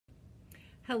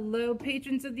Hello,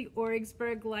 patrons of the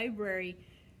Origsburg Library.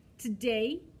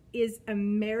 Today is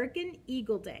American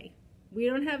Eagle Day. We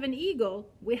don't have an eagle,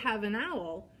 we have an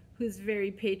owl who's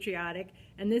very patriotic,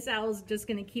 and this owl is just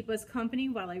going to keep us company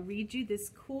while I read you this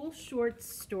cool short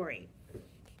story.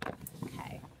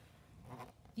 Okay.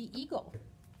 The Eagle.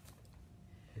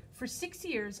 For 6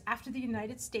 years after the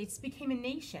United States became a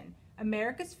nation,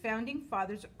 America's founding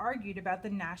fathers argued about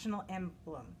the national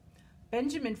emblem.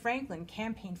 Benjamin Franklin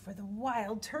campaigned for the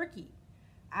wild turkey.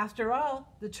 After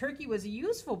all, the turkey was a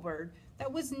useful bird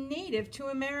that was native to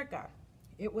America.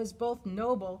 It was both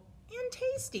noble and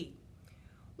tasty.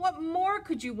 What more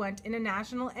could you want in a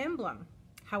national emblem?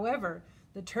 However,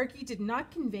 the turkey did not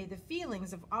convey the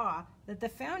feelings of awe that the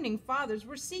founding fathers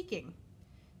were seeking.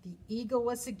 The eagle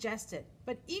was suggested,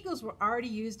 but eagles were already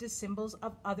used as symbols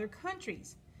of other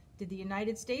countries. Did the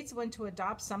United States want to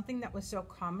adopt something that was so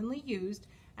commonly used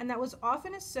and that was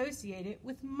often associated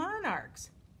with monarchs?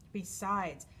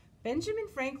 Besides, Benjamin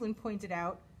Franklin pointed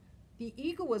out, the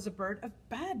eagle was a bird of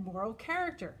bad moral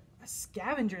character, a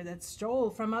scavenger that stole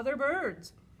from other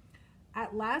birds.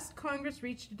 At last, Congress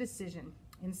reached a decision.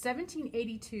 In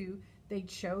 1782, they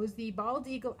chose the bald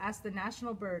eagle as the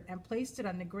national bird and placed it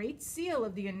on the Great Seal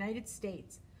of the United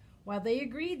States. While they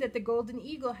agreed that the golden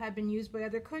eagle had been used by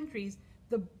other countries,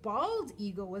 the bald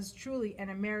eagle was truly an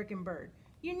American bird,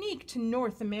 unique to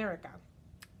North America.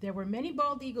 There were many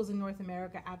bald eagles in North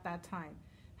America at that time.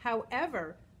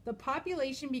 However, the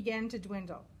population began to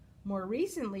dwindle, more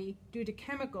recently due to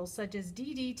chemicals such as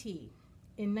DDT.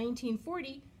 In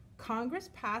 1940, Congress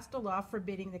passed a law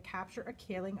forbidding the capture or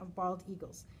killing of bald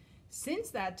eagles. Since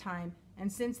that time,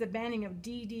 and since the banning of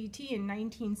DDT in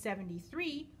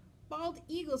 1973, bald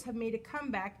eagles have made a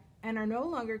comeback and are no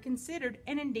longer considered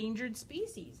an endangered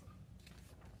species.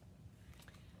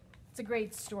 It's a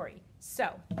great story.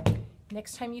 So,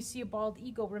 next time you see a bald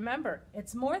eagle, remember,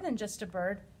 it's more than just a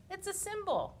bird, it's a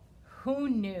symbol. Who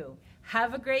knew?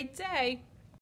 Have a great day.